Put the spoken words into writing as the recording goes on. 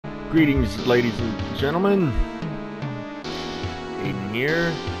Greetings, ladies and gentlemen. Aiden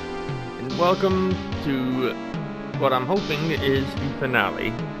here, and welcome to what I'm hoping is the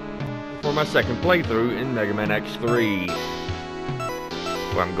finale for my second playthrough in Mega Man X3,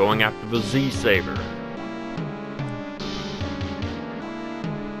 where I'm going after the Z-Saber.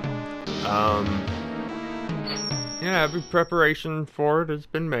 Yeah, every preparation for it has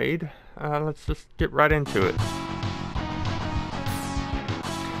been made. Let's just get right into it.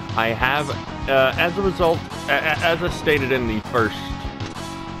 I have, as a result, as I stated in the first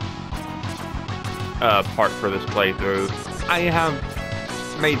part for this playthrough, I have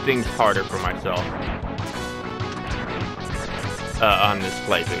made things harder for myself on this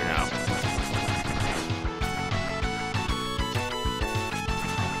playthrough now.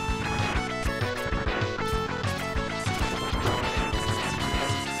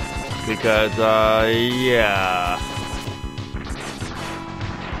 Because, yeah.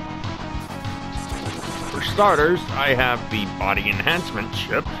 For starters, I have the body enhancement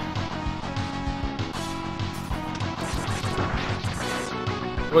chip.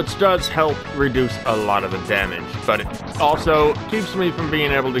 Which does help reduce a lot of the damage, but it also keeps me from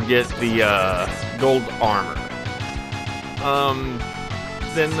being able to get the gold armor.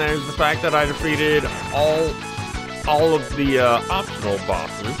 Then there's the fact that I defeated all of the optional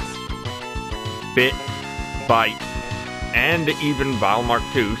bosses. Bit, Bite, and even Vile Mark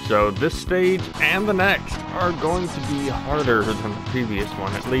II, so this stage and the next are going to be harder than the previous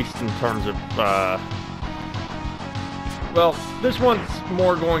one, at least in terms of, well, this one's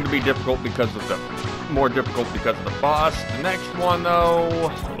more going to be difficult because of the boss. The next one, though,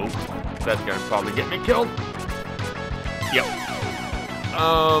 oh, that's gonna probably get me killed. Yep.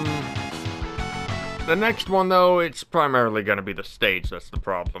 The next one, though, it's primarily gonna be the stage that's the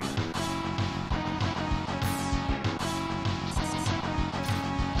problem.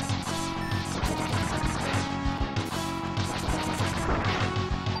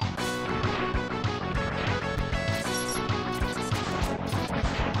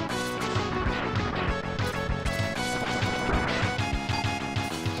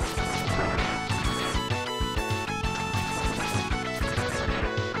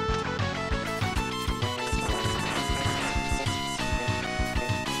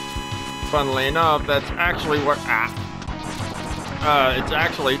 Funnily enough, that's actually what, it's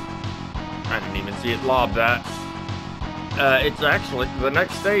actually, I didn't even see it lob that. It's actually, the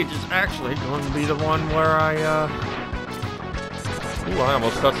next stage is actually going to be the one where I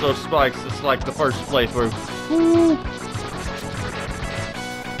almost touched those spikes. It's like the first playthrough. Woo!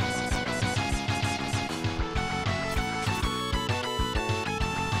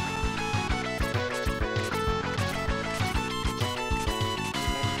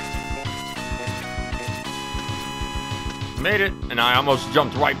 Made it, and I almost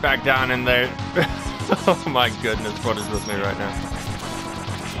jumped right back down in there. Oh my goodness, what is with me right now?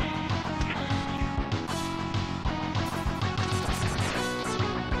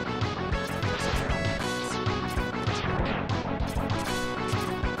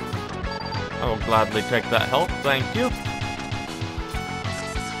 I will gladly take that help, thank you.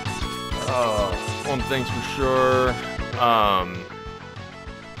 One thing's for sure.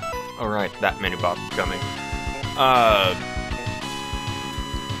 Alright, that mini boss is coming.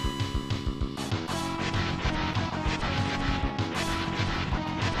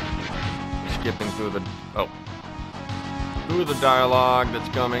 Skipping through the dialogue that's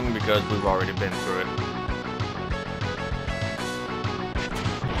coming because we've already been through it.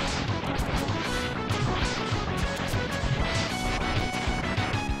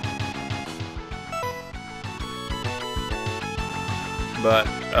 But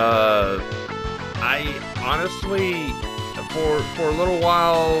I honestly, for a little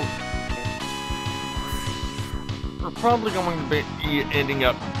while, we're probably going to be ending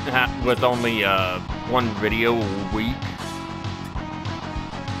up with only one video a week.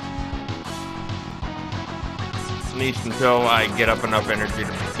 At least until I get up enough energy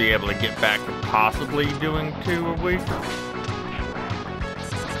to be able to get back to possibly doing 2 a week.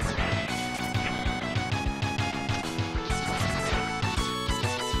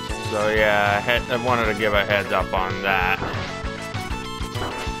 So yeah, I wanted to give a heads up on that.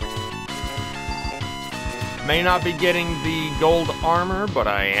 May not be getting the gold armor, but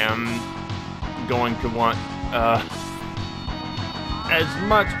I am going to want as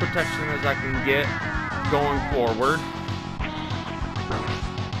much protection as I can get going forward.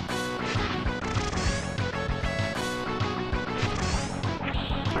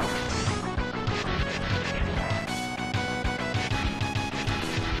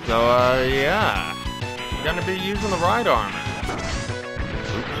 So, yeah. I'm gonna be using the right armor.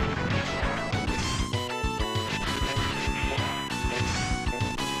 Oops.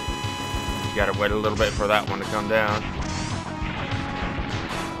 gotta wait a little bit for that one to come down.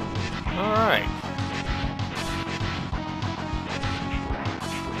 Alright.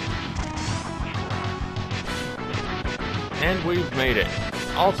 And we've made it.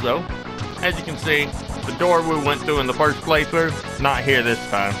 Also, as you can see, the door we went through in the first playthrough, not here this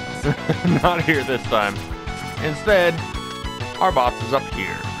time. Not here this time. Instead, our boss is up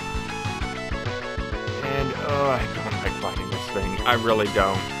here. And, I don't like fighting this thing. I really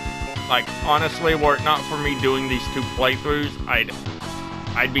don't. Like, honestly, were it not for me doing these 2 playthroughs,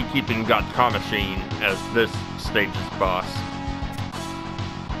 I'd be keeping Godka Machine as this stage's boss.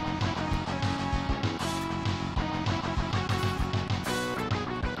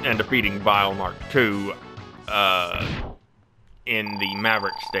 And defeating Vile Mark II, in the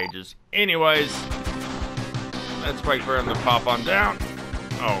Maverick stages. Anyways, let's wait for him to pop on down.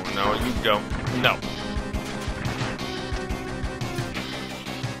 Oh, no, you don't. No.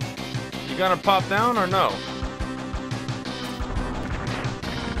 You gonna pop down or no?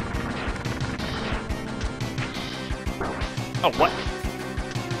 Oh, what?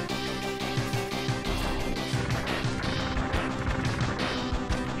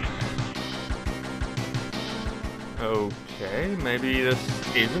 Okay, maybe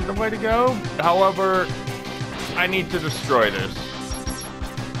this isn't the way to go. However, I need to destroy this.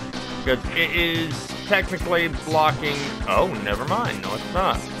 Because it is technically blocking... Oh, never mind. No, it's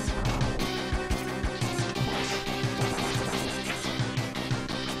not.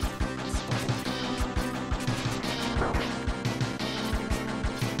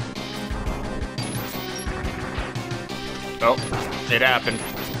 Oh, it happened.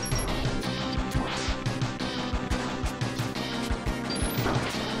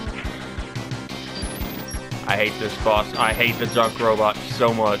 I hate this boss. I hate the junk robot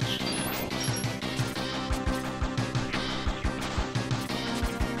so much.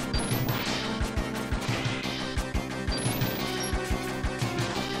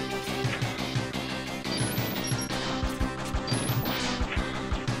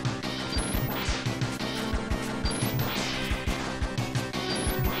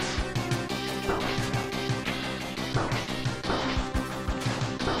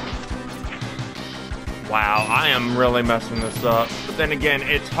 Wow, I am really messing this up. But then again,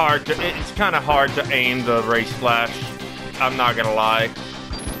 it's kind of hard to aim the race flash. I'm not gonna lie.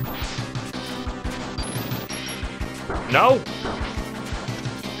 No!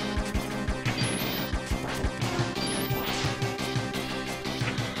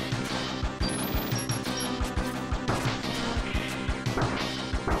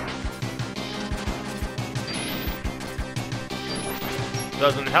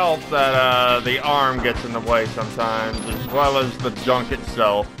 Doesn't help that the arm gets in the way sometimes, as well as the junk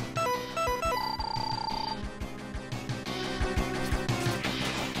itself.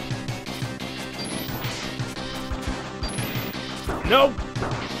 Nope.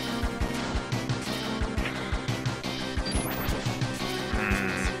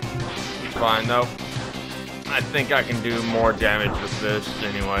 Fine though. I think I can do more damage with this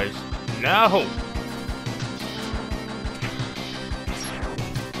anyways. No!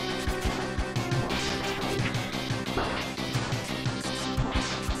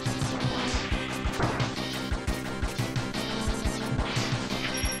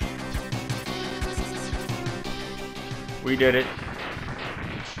 We did it.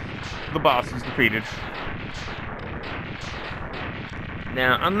 The boss is defeated.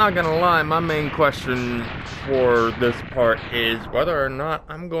 Now, I'm not gonna lie, my main question for this part is whether or not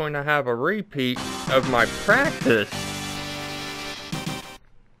I'm going to have a repeat of my practice.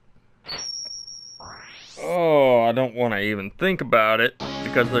 Oh, I don't want to even think about it,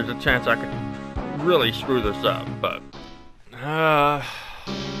 because there's a chance I could really screw this up, but...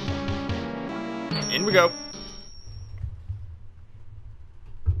 in we go.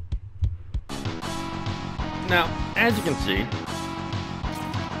 Now, as you can see,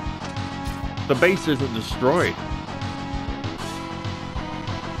 the base isn't destroyed.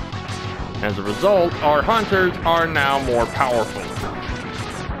 As a result, our hunters are now more powerful.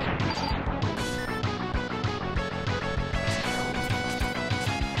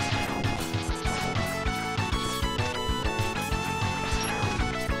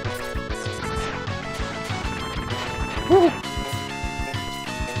 Woo!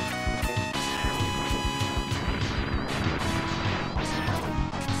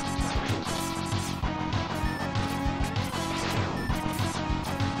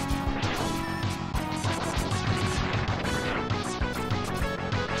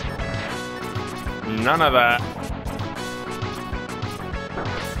 None of that.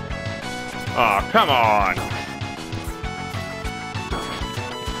 Oh, come on.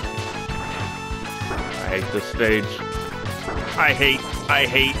 hate this stage. I hate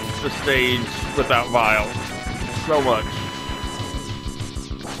the stage without Vile so much.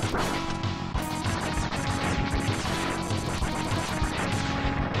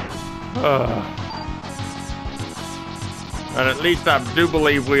 And at least I do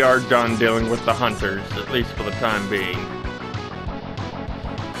believe we are done dealing with the hunters, at least for the time being.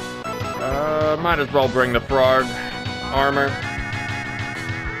 Might as well bring the frog armor.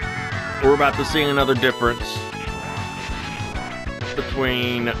 We're about to see another difference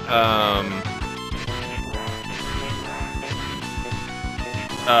between the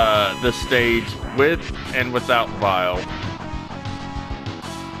stage with and without Vile.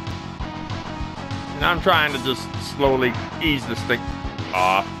 And I'm trying to just slowly ease this thing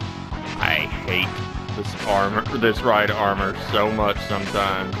off. I hate this armor, this ride armor so much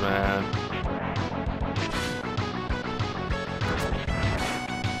sometimes, man.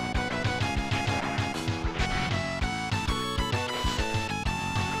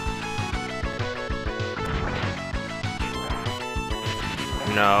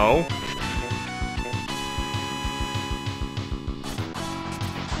 No.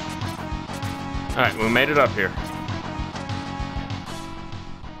 Alright, we made it up here.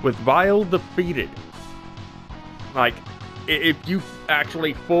 With Vile defeated. Like, if you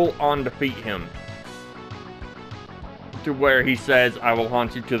actually full on defeat him to where he says, I will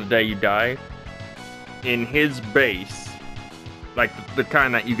haunt you to the day you die, in his base, like the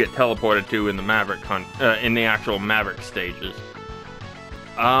kind that you get teleported to in the Maverick hunt, in the actual Maverick stages,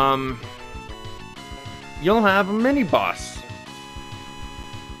 you'll have a mini boss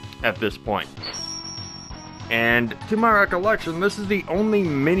at this point. And to my recollection, this is the only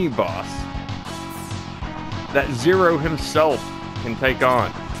mini boss that Zero himself can take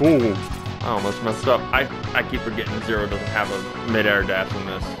on. Ooh, I almost messed up. I keep forgetting Zero doesn't have a mid-air dash in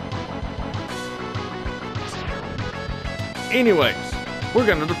this. Anyways, we're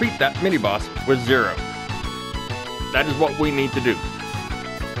gonna defeat that mini boss with Zero. That is what we need to do.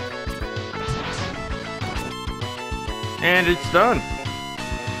 And it's done.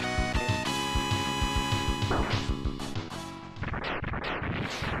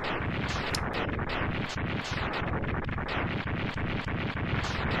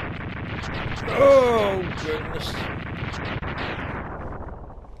 Oh, goodness.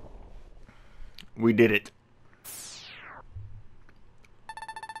 We did it.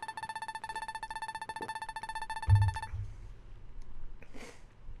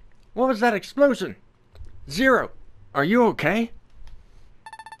 What was that explosion? Zero, are you okay?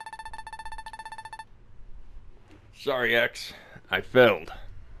 Sorry, X. I failed.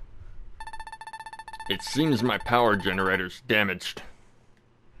 It seems my power generator's damaged.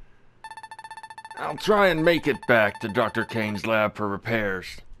 I'll try and make it back to Dr. Kane's lab for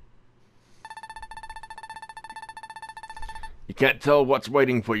repairs. You can't tell what's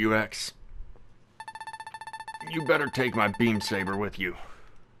waiting for you, X. You better take my beam saber with you.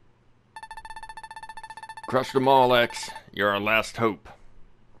 Crush them all, X. You're our last hope.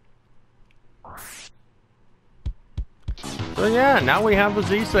 So yeah, now we have the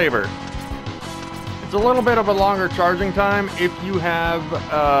Z-Saber. It's a little bit of a longer charging time if you have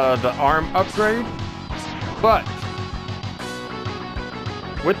the arm upgrade, but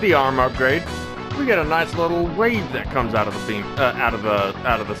with the arm upgrade, we get a nice little wave that comes out of the beam, out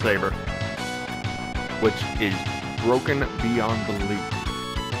of the saber, which is broken beyond belief.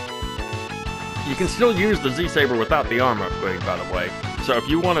 You can still use the Z-Saber without the arm upgrade, by the way. So if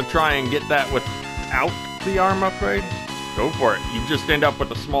you want to try and get that without the arm upgrade, go for it. You just end up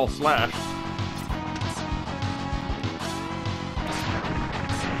with a small slash.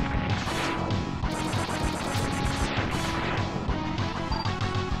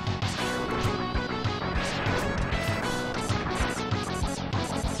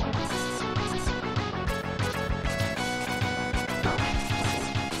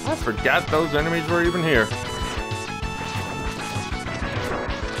 I forgot those enemies were even here.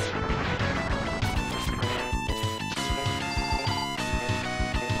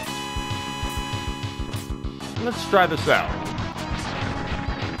 Let's try this out.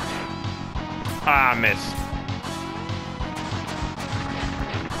 Ah, missed.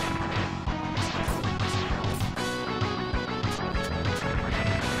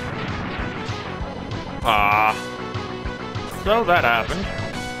 Ah. So that happened.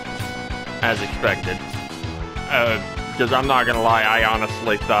 As expected. Because I'm not gonna lie, I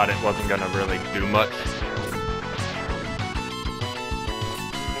honestly thought it wasn't gonna really do much.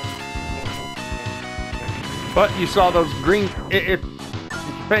 But you saw those green... If you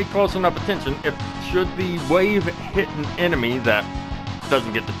pay close enough attention, should the wave hit an enemy that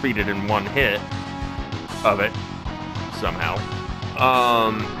doesn't get defeated in one hit, of it somehow.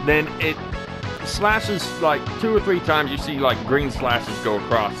 Then it slashes like 2 or 3 times. You see like green slashes go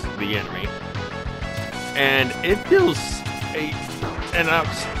across the enemy, and it deals an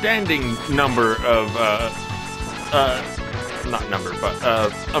outstanding number of not number, but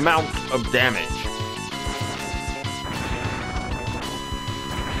amount of damage.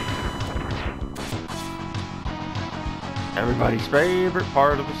 Everybody's favorite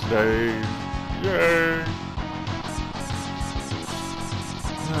part of the stage. Yay!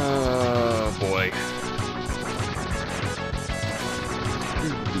 Oh boy.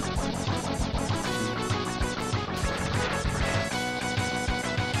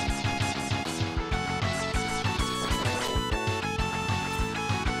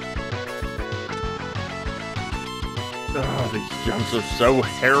 Oh, these jumps are so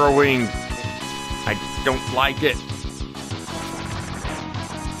harrowing. I don't like it.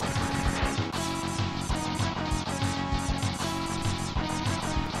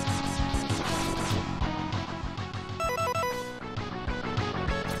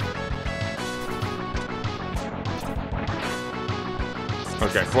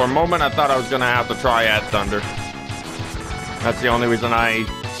 Okay, for a moment I thought I was gonna have to Triad Thunder. That's the only reason I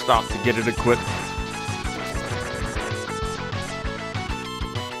stopped to get it equipped.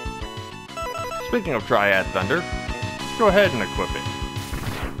 Speaking of Triad Thunder, let's go ahead and equip it.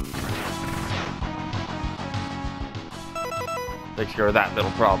 Takes care of that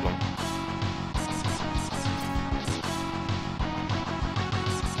little problem.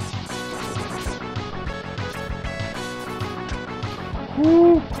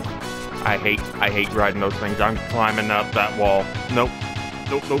 Woo. I hate riding those things. I'm climbing up that wall. Nope.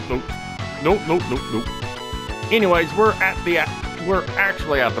 Nope, nope, nope. Nope, nope, nope, nope. Anyways, we're actually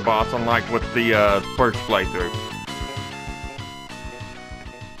at the boss, unlike with the first playthrough.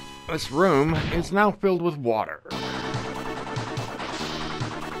 This room is now filled with water.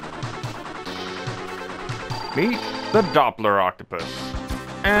 Meet the Doppler octopus.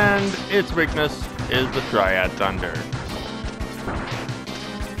 And its weakness is the Triad Thunder.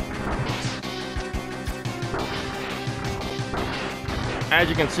 As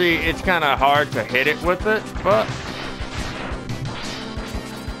you can see, it's kind of hard to hit it with it, but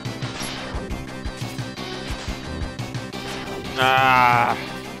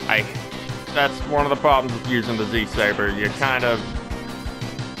that's one of the problems with using the Z Saber. You kind of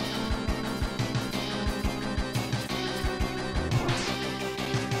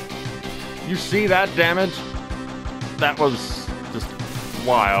you see that damage? That was just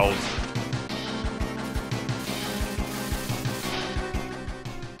wild.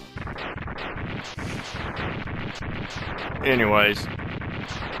 Anyways,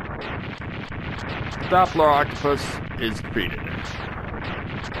 Doppler octopus is defeated.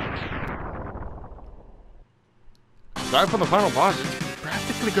 Time for the final boss. It's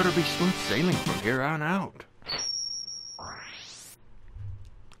practically going to be smooth sailing from here on out.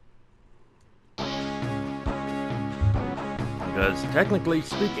 Because technically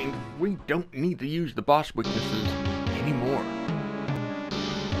speaking, we don't need to use the boss weaknesses anymore.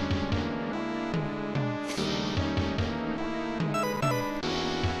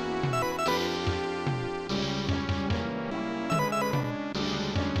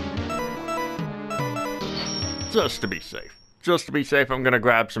 Just to be safe. Just to be safe, I'm gonna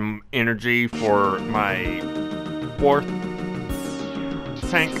grab some energy for my 4th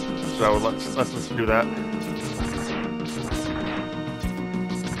tank. So let's just do that.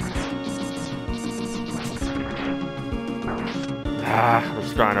 I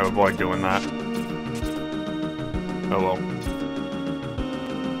was trying to avoid doing that. Oh well.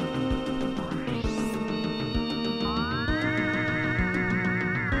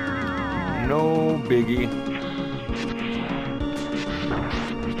 No biggie.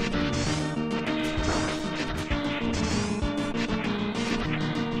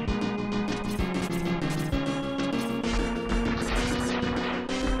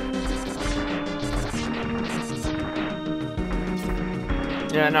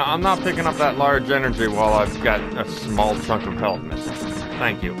 Yeah, no, I'm not picking up that large energy while I've got a small chunk of health missing.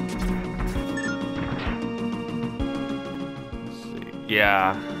 Thank you. Let's see.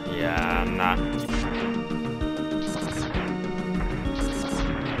 Yeah, I'm not.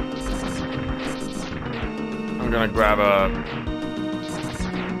 I'm gonna grab a...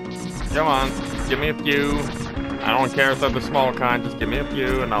 Come on, give me a few. I don't care if they're the small kind, just give me a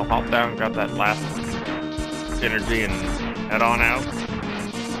few and I'll hop down and grab that last energy and head on out.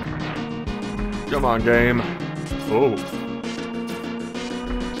 Come on, game. Oh.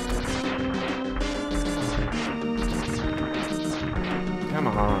 Come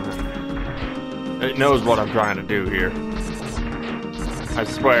on. It knows what I'm trying to do here. I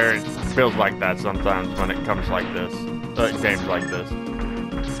swear it feels like that sometimes when it comes like this. Games like this.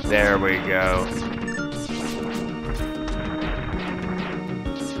 There we go.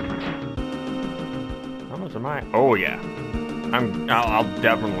 How much am I? Oh yeah. I'll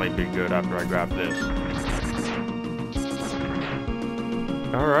definitely be good after I grab this.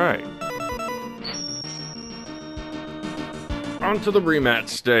 Alright. On to the rematch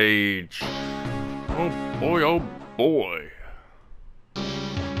stage. Oh boy, oh boy.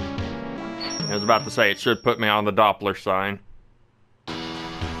 I was about to say, it should put me on the Doppler sign.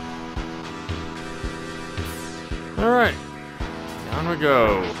 Alright. Down we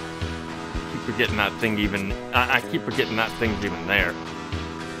go. Keep forgetting that thing even... I keep forgetting that thing's even there.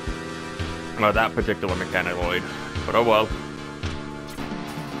 Well, that particular mechanicoid. But oh well.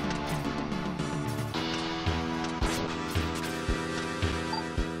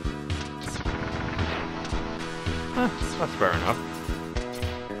 That's fair enough.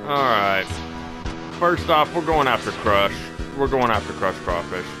 Alright. First off, we're going after Crush. We're going after Crush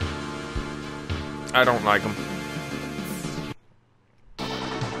Crawfish. I don't like them.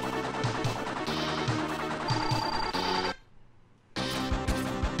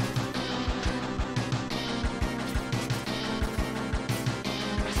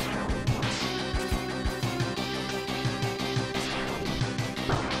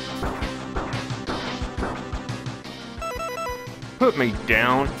 Put me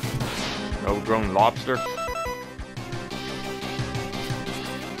down, overgrown lobster.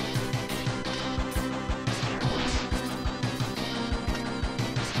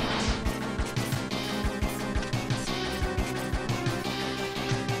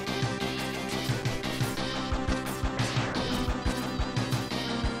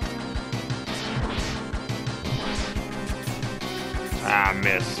 Ah,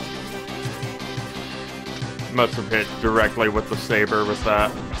 missed. Must have hit directly with the Saber with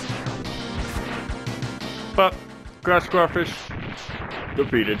that. But, Crush Crawfish,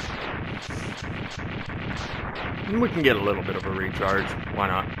 defeated. And we can get a little bit of a recharge. Why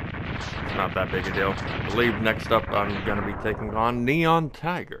not? It's not that big a deal. I believe next up I'm gonna be taking on Neon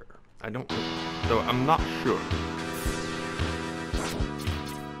Tiger. So I'm not sure.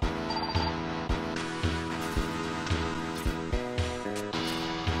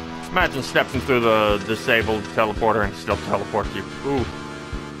 Imagine stepping through the disabled teleporter and still teleports you. Ooh.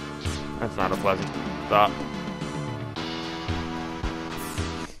 That's not a pleasant thought.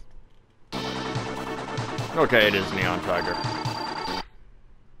 Okay, it is Neon Tiger.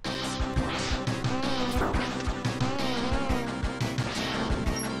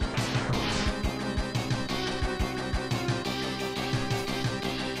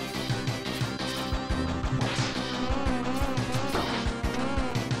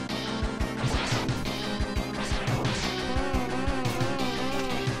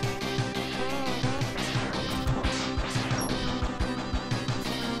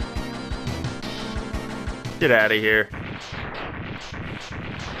 Get out of here.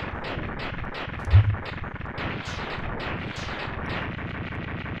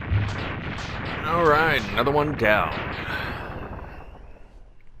 Alright, another one down.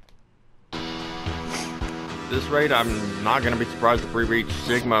 At this rate, I'm not gonna be surprised if we reach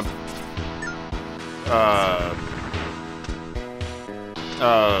Sigma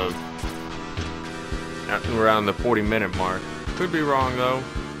around the 40-minute mark. Could be wrong though.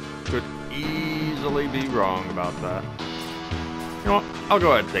 Could easily be wrong about that. You know what? I'll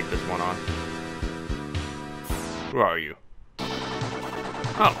go ahead and take this one on. Who are you?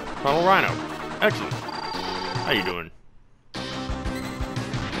 Oh, Tunnel Rhino. Excellent. How you doing?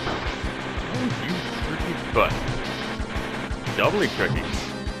 Oh, you tricky butt. Doubly tricky.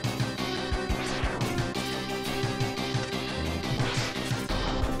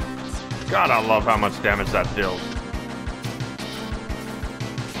 God, I love how much damage that deals.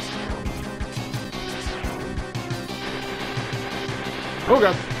 Oh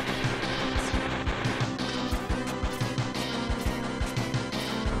god.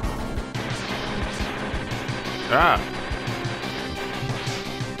 Ah.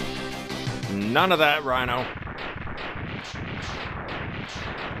 None of that, Rhino.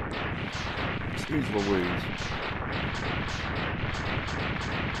 Jeez Louise.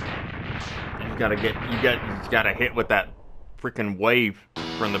 You gotta hit with that freaking wave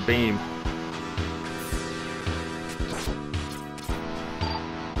from the beam.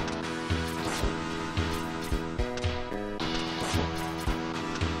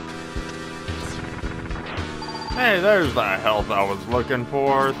 Hey, there's the health I was looking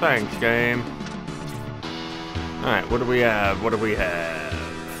for. Thanks, game. Alright, what do we have? What do we have?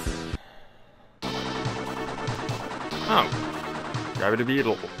 Oh, Gravity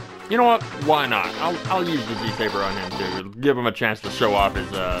Beetle. You know what? Why not? I'll use the Z-Saber on him to give him a chance to show off his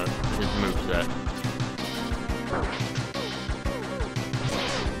moveset.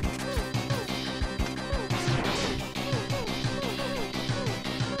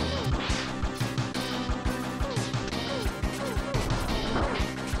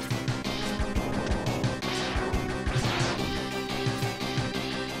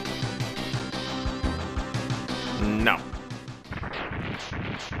 No.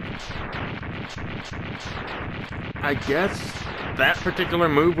 I guess that particular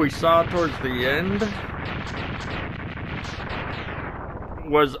move we saw towards the end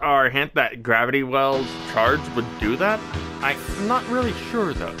was our hint that Gravity Well's charge would do that? I'm not really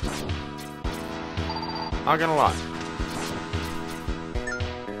sure though. Not gonna lie.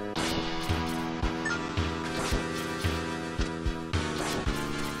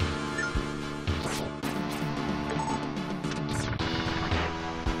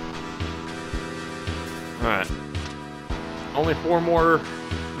 Alright. Only 4 more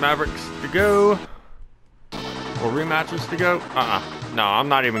Mavericks to go. Or rematches to go. No, I'm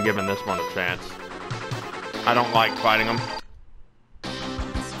not even giving this one a chance. I don't like fighting them.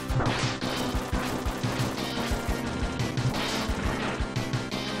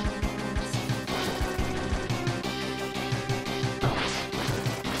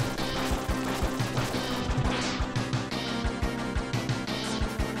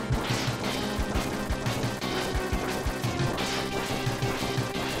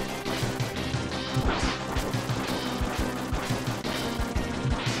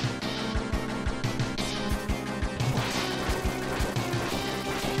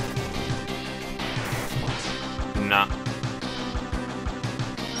 Nah. You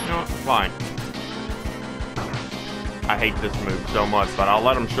know what? Fine. I hate this move so much, but I'll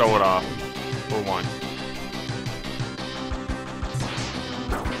let him show it off. For once.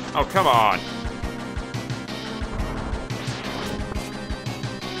 Oh, come on.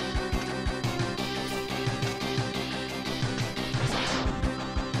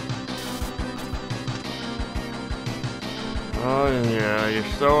 Oh, yeah, you're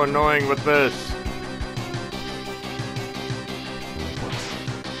so annoying with this.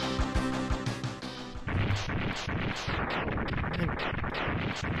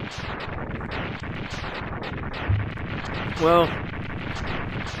 Well,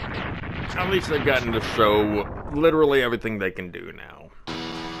 at least they've gotten to show literally everything they can do now.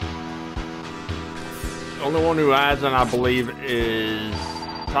 The only one who hasn't, I believe, is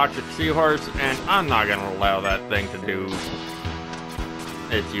Toxic Seahorse, and I'm not going to allow that thing to do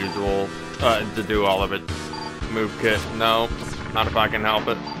its usual, to do all of its move kit. No, not if I can help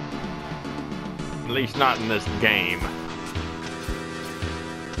it. At least not in this game.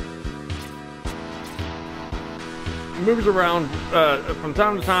 Moves around from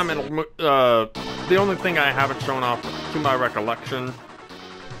time to time, and the only thing I haven't shown off to my recollection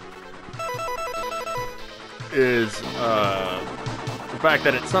is the fact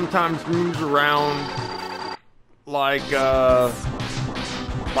that it sometimes moves around like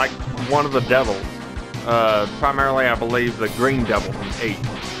one of the devils. Primarily, I believe the Green Devil from 8.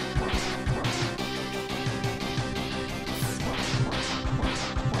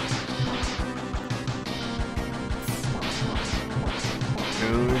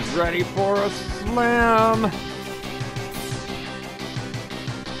 Who's ready for a slam?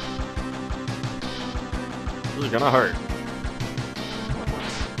 This is gonna hurt.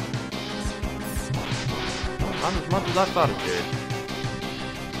 Not as much as I thought it did.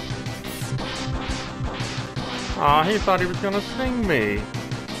 Aw, he thought he was gonna sting me.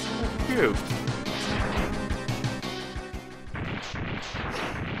 That's cute.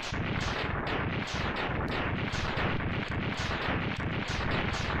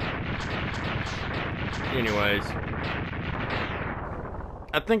 Anyways,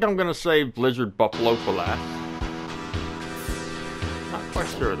 I think I'm gonna save Blizzard Buffalo for last. Not quite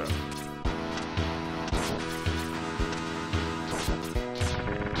sure though.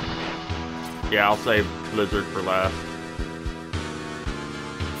 Yeah, I'll save Blizzard for last.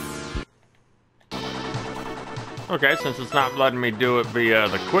 Okay, since it's not letting me do it via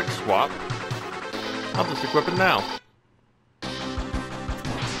the quick swap, I'll just equip it now.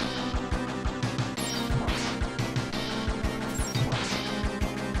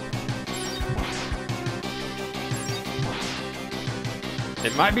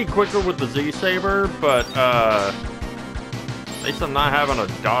 It might be quicker with the Z-Saber, but at least I'm not having to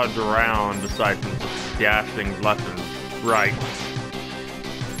dodge around aside from just dashing left and right.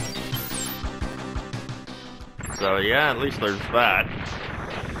 So yeah, at least there's that.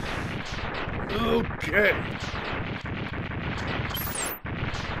 Okay.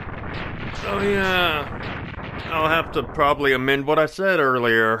 Oh yeah, I'll have to probably amend what I said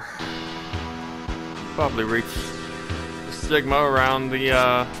earlier. Probably reach the sigma around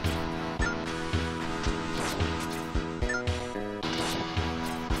the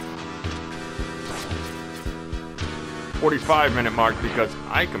 45-minute mark, because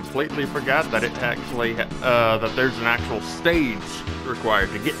I completely forgot that it actually that there's an actual stage required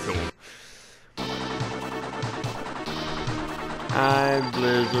to get to him. Hi,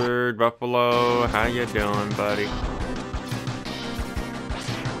 Blizzard Buffalo. How you doing, buddy?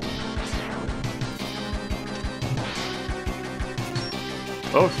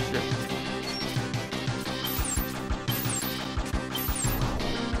 Oh, shit.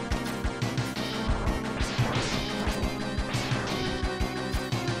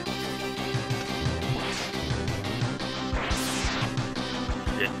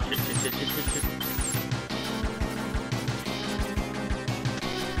 Shit.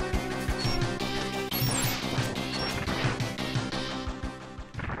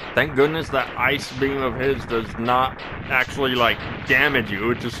 Thank goodness that ice beam of his does not actually, like, damage you.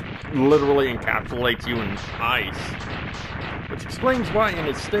 It just literally encapsulates you in ice. Which explains why in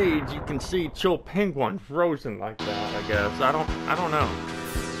his stage you can see Chill Penguin frozen like that, I guess. I don't know.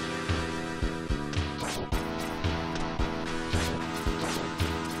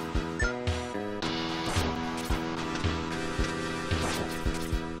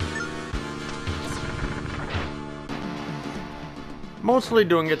 Mostly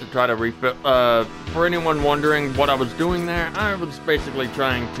doing it to try to refill. For anyone wondering what I was doing there, I was basically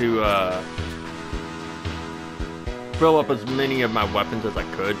trying to fill up as many of my weapons as I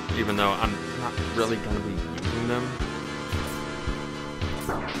could, even though I'm not really going to be using them.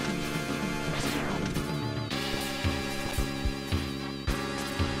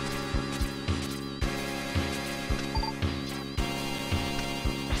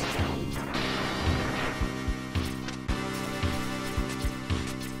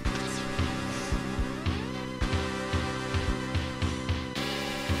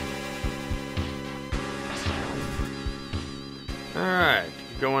 Alright,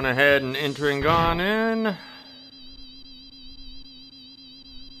 going ahead and entering on in.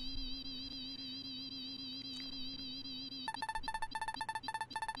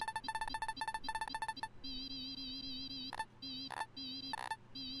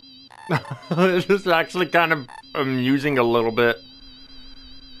 This is actually kind of amusing a little bit.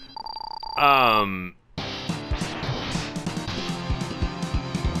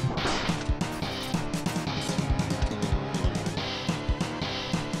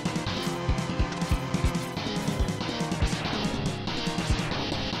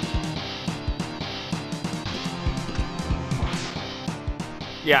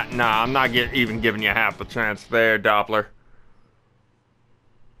 Yeah, nah, I'm not even giving you half a chance there, Doppler.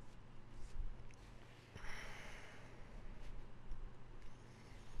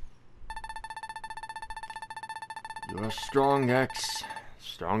 You're strong, X.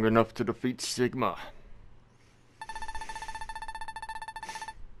 Strong enough to defeat Sigma.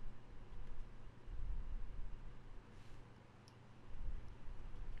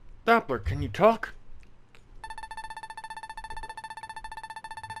 Doppler, can you talk?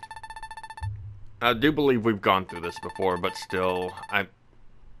 I do believe we've gone through this before, but still,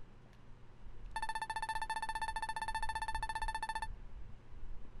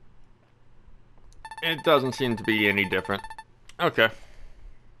 it doesn't seem to be any different. Okay.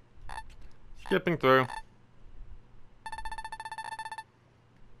 Skipping through.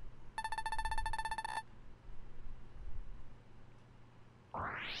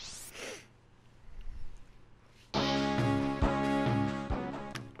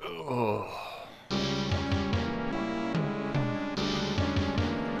 Oh.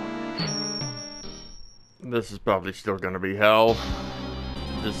 This is probably still gonna be hell.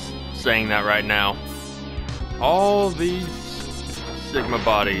 Just saying that right now. All these Sigma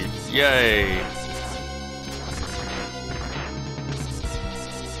bodies. Yay!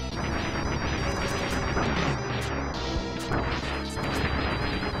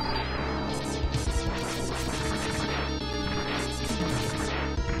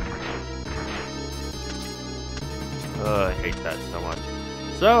 I hate that so much.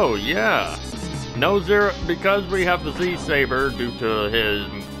 So, yeah. No zero, because we have the Z Saber due to his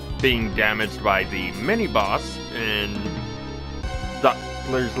being damaged by the mini boss in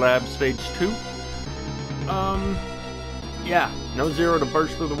Doppler's Lab Stage 2. Yeah, no zero to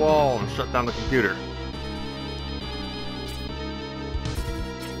burst through the wall and shut down the computer.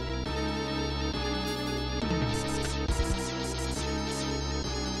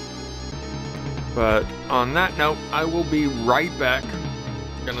 But on that note, I will be right back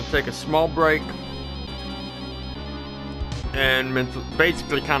Gonna take a small break and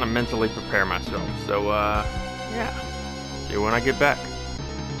basically kind of mentally prepare myself. So, yeah. See you when I get back.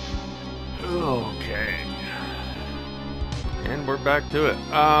 Okay. And we're back to it.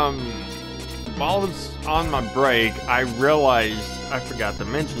 While I was on my break, I realized I forgot to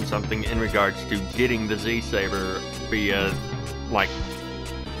mention something in regards to getting the Z-Saber via, like,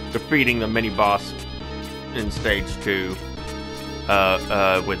 defeating the mini-boss in Stage 2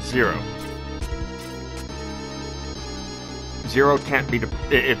 with Zero. Zero can't be...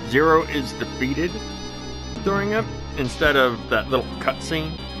 if Zero is defeated during it, instead of that little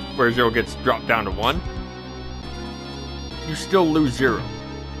cutscene where Zero gets dropped down to 1, you still lose Zero.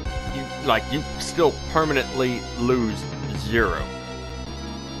 You still permanently lose Zero.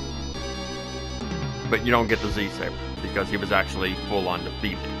 But you don't get the Z-Saber because he was actually full-on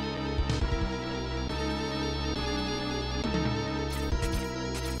defeated.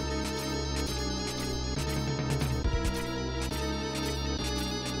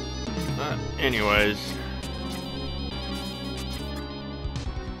 Anyways.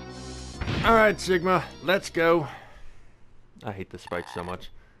 Alright, Sigma, let's go. I hate this fight so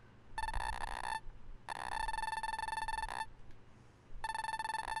much.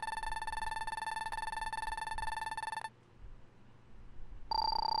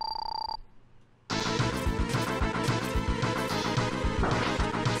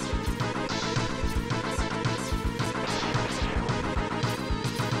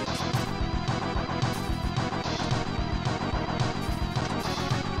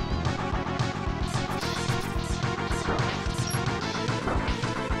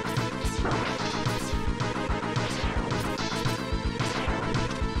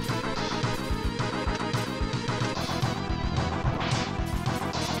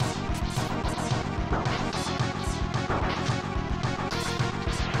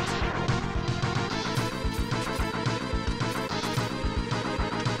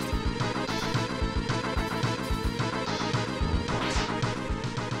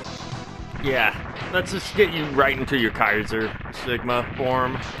 Yeah, let's just get you right into your Kaiser Sigma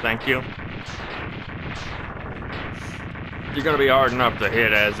form. Thank you. You're gonna be hard enough to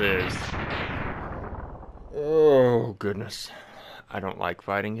hit as is. Oh, goodness. I don't like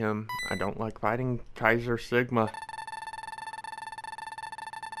fighting him. I don't like fighting Kaiser Sigma.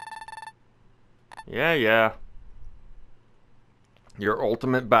 Yeah. Your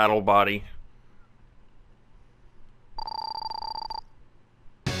ultimate battle body.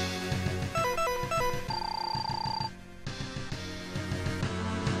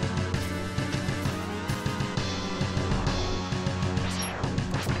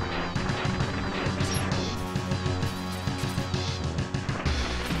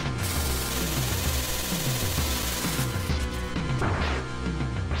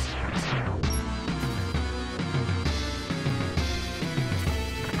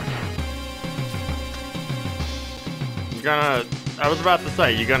 I was about to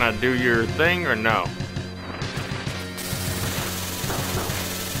say, you gonna do your thing or no?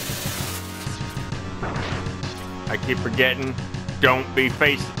 I keep forgetting. Don't be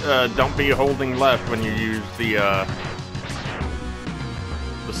holding left when you use the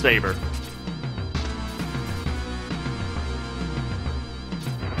Saber.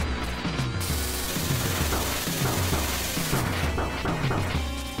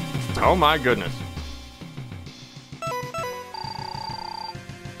 Oh my goodness.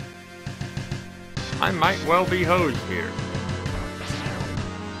 I might well be hosed here.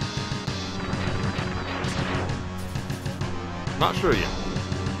 Not sure yet.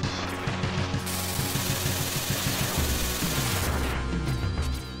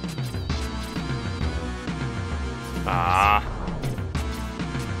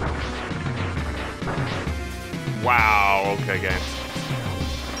 Wow, okay, game.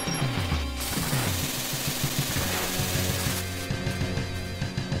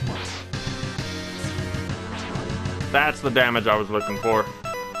 That's the damage I was looking for.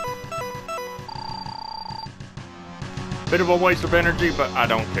 Bit of a waste of energy, but I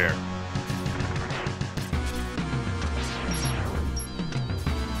don't care.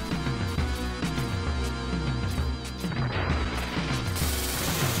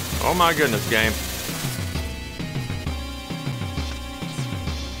 Oh my goodness, game.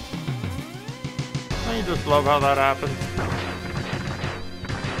 Don't you just love how that happens?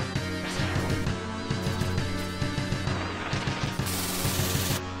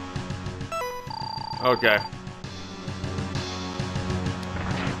 Okay.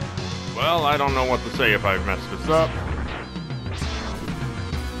 Well, I don't know what to say if I've messed this up.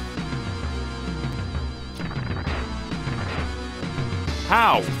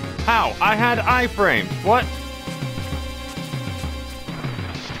 How? How? I had iframes. What?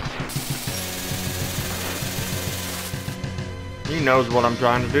 He knows what I'm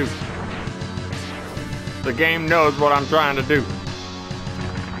trying to do. The game knows what I'm trying to do.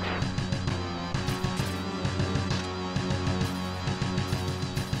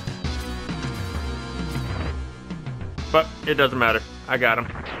 But it doesn't matter. I got him.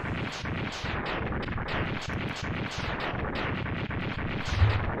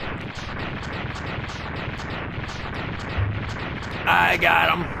 I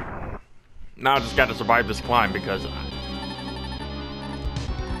got him. Now I just got to survive this climb because...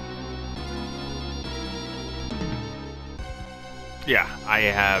 yeah, I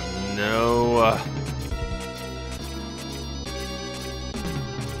have no...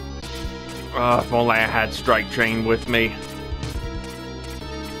 if only I had Strike Chain with me.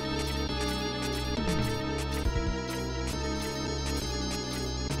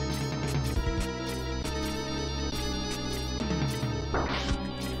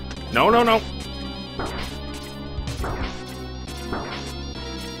 No, no, no.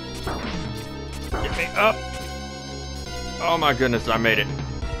 Get me up. Oh my goodness, I made it.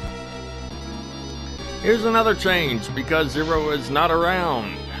 Here's another change because Zero is not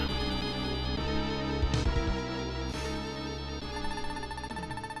around.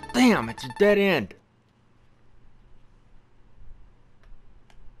 Damn, it's a dead end.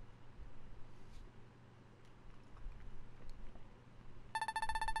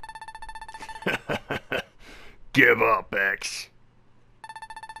 Give up, X.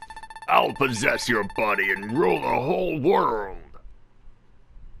 I'll possess your body and rule the whole world.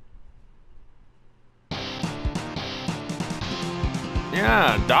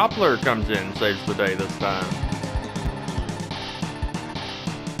 Yeah, Doppler comes in and saves the day this time.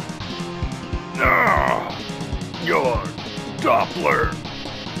 You're Doppler.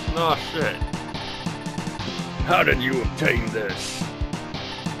 Oh, shit. How did you obtain this?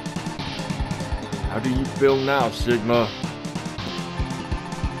 How do you feel now, Sigma?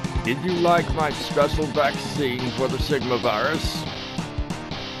 Did you like my special vaccine for the Sigma virus?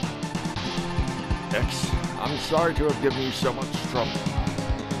 X, I'm sorry to have given you so much trouble.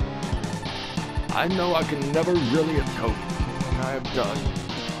 I know I can never really atone for what I have done.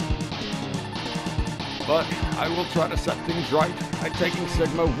 But I will try to set things right by taking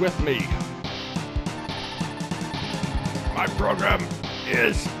Sigma with me. My program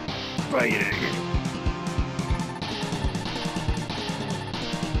is fading.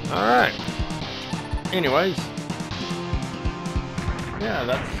 Alright. Anyways. Yeah,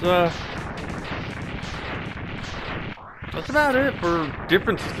 that's about it for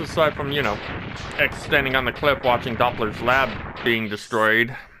differences aside from, you know, X standing on the cliff watching Doppler's lab being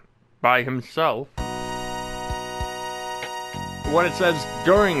destroyed by himself. What it says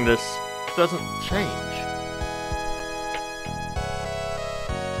during this doesn't change.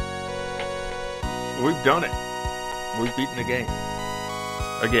 We've done it. We've beaten the game.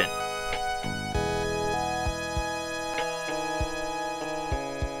 Again.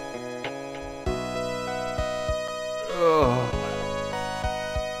 Ugh.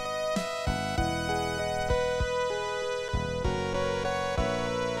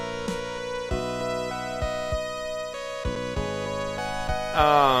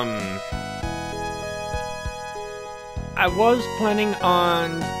 I was planning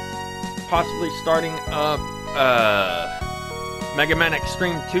on possibly starting up Mega Man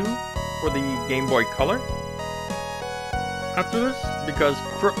Extreme 2 for the Game Boy Color after this, because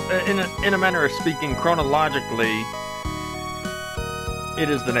in a manner of speaking, chronologically, it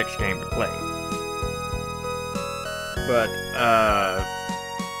is the next game to play. But,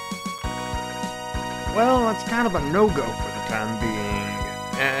 well, that's kind of a no-go for the time being,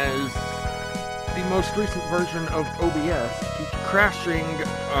 as the most recent version of OBS keeps crashing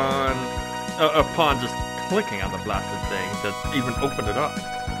upon just clicking on the blasted thing to even open it up.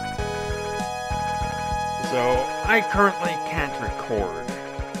 So I currently can't record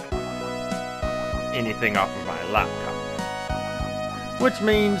anything off of my laptop, which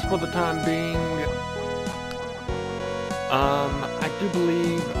means for the time being, I do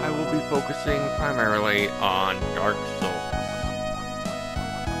believe I will be focusing primarily on Dark Souls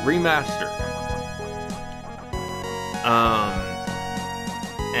Remastered.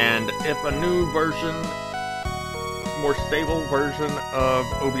 And if a new version, more stable version of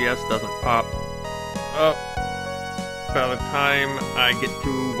OBS doesn't pop up by the time I get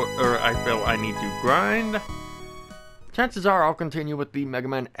to, or I feel I need to grind, chances are I'll continue with the Mega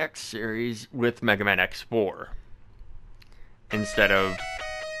Man X series with Mega Man X4 instead of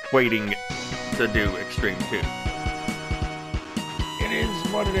waiting to do Extreme 2. it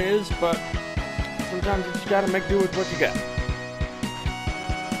is what it is, but sometimes you just gotta make do with what you got.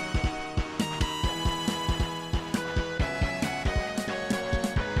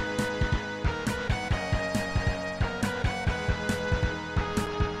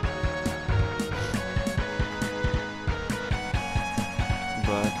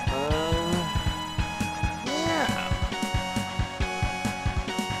 But, yeah.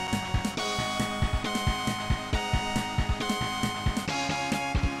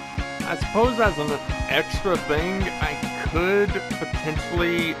 I suppose as an extra thing, I could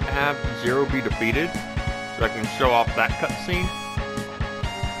potentially have Zero be defeated, so I can show off that cutscene.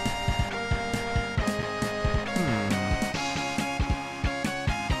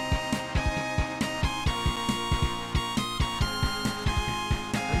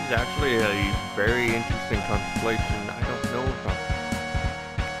 That is actually a very interesting contemplation. I don't know if I'm...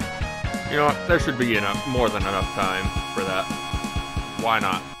 You know what? There should be more than enough time for that. Why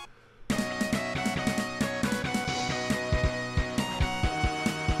not?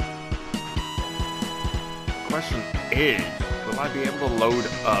 Question is, will I be able to load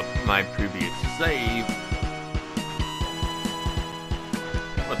up my previous save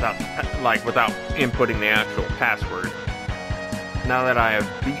without inputting the actual password now that I have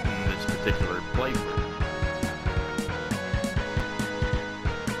beaten this particular playthrough?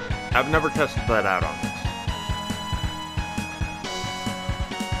 I've never tested that out on this.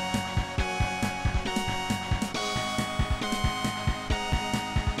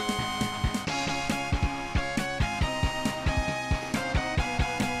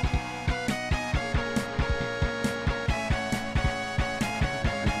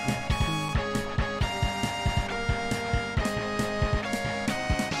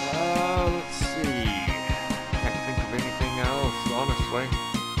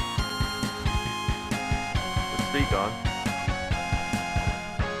 Speak on.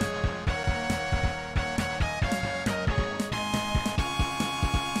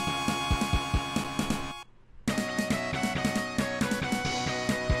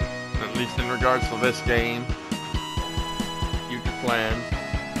 At least in regards to this game, future plans.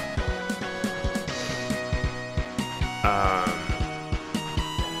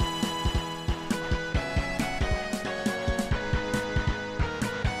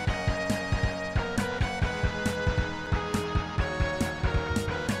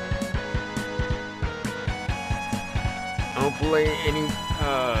 Hopefully any, I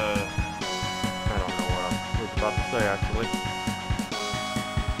don't know what I was about to say, actually.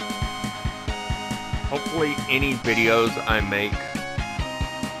 Hopefully any videos I make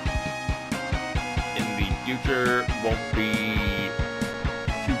in the future won't be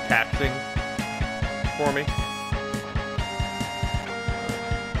too taxing for me.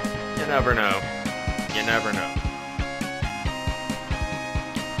 You never know. You never know.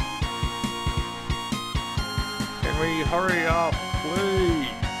 Can we hurry up, please?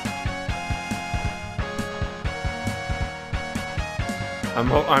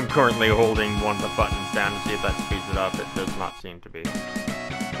 I'm currently holding one of the buttons down to see if that speeds it up. It does not seem to be.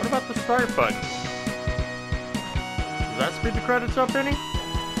 What about the start button? Does that speed the credits up any?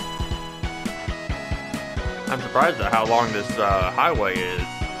 I'm surprised at how long this highway is.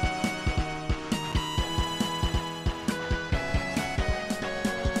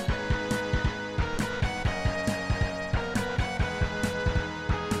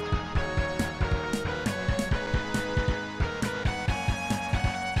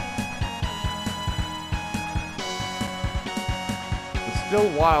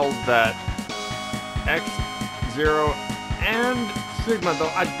 Still wild that X0 and Sigma, though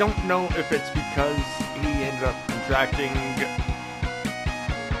I don't know if it's because he ended up contracting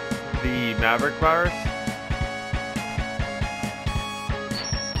the Maverick virus.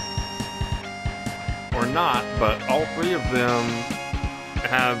 Or not, but all three of them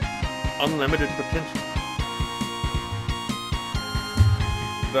have unlimited potential.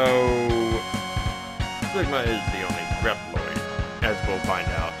 Though Sigma is the only Reploid, as we'll find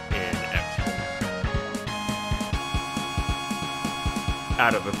out in X4.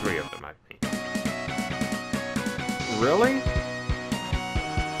 Out of the three of them, I mean. Really?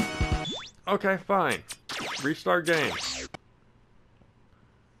 Okay, fine. Restart game.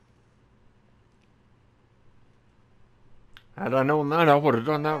 Had I known that, I would have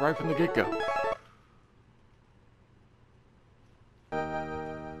done that right from the get-go.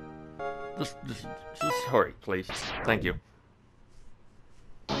 Just hurry, please. Thank you.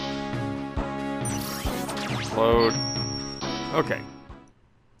 Load. Okay.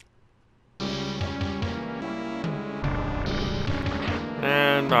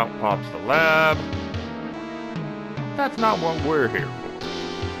 And out pops the lab. That's not what we're here for.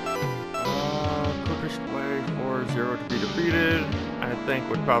 Zero to be defeated, I think,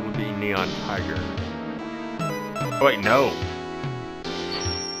 would probably be Neon Tiger. Oh, wait, no.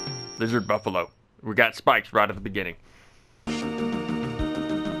 Lizard Buffalo. We got spikes right at the beginning.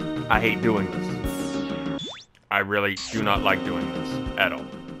 I hate doing this. I really do not like doing this at all.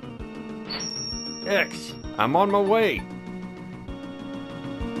 X, I'm on my way.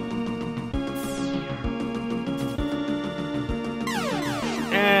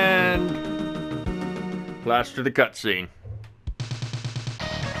 And flash to the cutscene.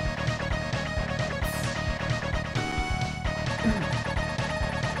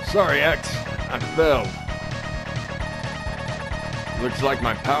 Sorry, X, I fell. Looks like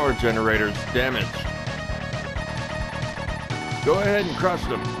my power generator's damaged. Go ahead and crush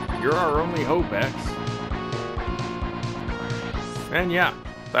them. You're our only hope, X. And yeah,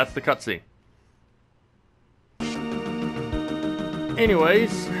 that's the cutscene.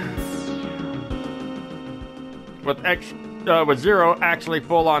 Anyways, with Zero actually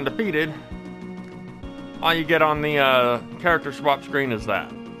full on defeated, all you get on the character swap screen is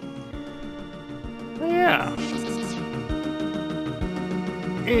that. Yeah.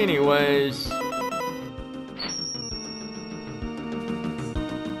 Anyways,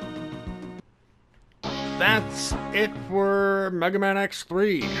 that's it for Mega Man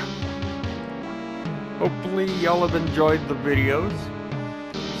X3. Hopefully y'all have enjoyed the videos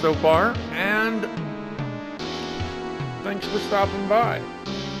so far, and thanks for stopping by.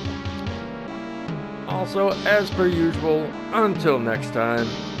 Also, as per usual, until next time,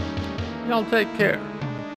 y'all take care.